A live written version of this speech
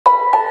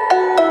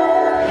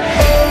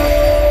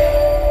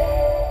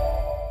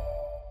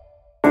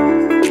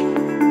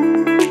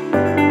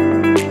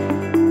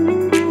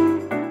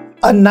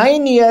A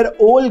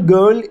 9-year-old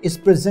girl is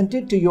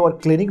presented to your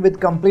clinic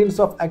with complaints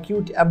of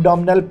acute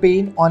abdominal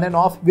pain on and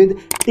off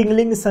with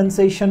tingling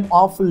sensation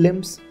of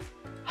limbs.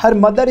 Her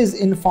mother is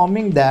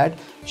informing that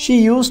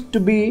she used to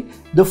be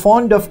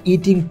fond of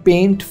eating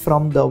paint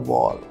from the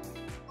wall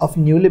of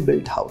newly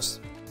built house.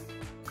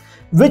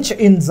 Which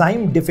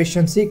enzyme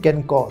deficiency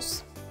can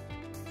cause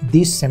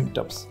these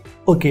symptoms?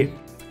 Okay,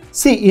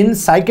 see, in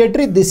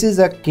psychiatry this is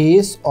a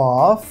case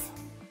of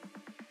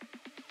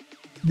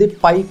the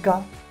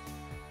pica,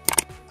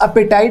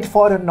 appetite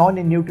for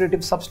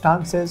non-nutritive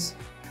substances.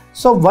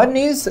 So one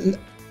is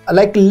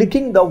like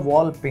licking the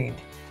wall paint.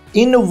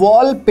 In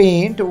wall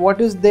paint, what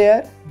is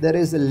there? There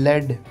is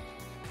lead.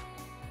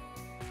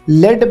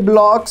 Lead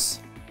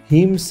blocks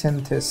heme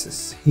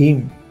synthesis.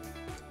 Heme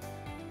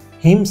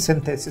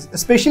synthesis,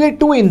 especially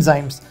two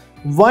enzymes.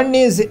 One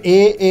is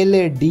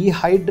ALA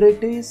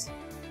dehydratase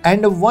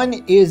and one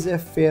is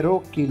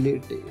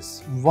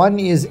𝗵𝗺𝗫𝗫. One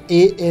is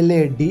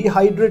ALA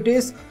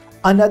dehydratase,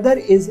 another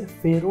is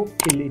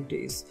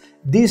𝗵𝗺𝗫𝗫.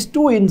 These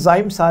two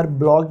enzymes are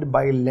blocked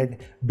by lead.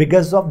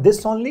 Because of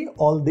this only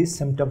all these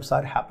symptoms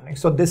are happening.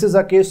 So this is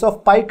a case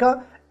of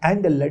pica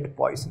and lead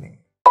poisoning.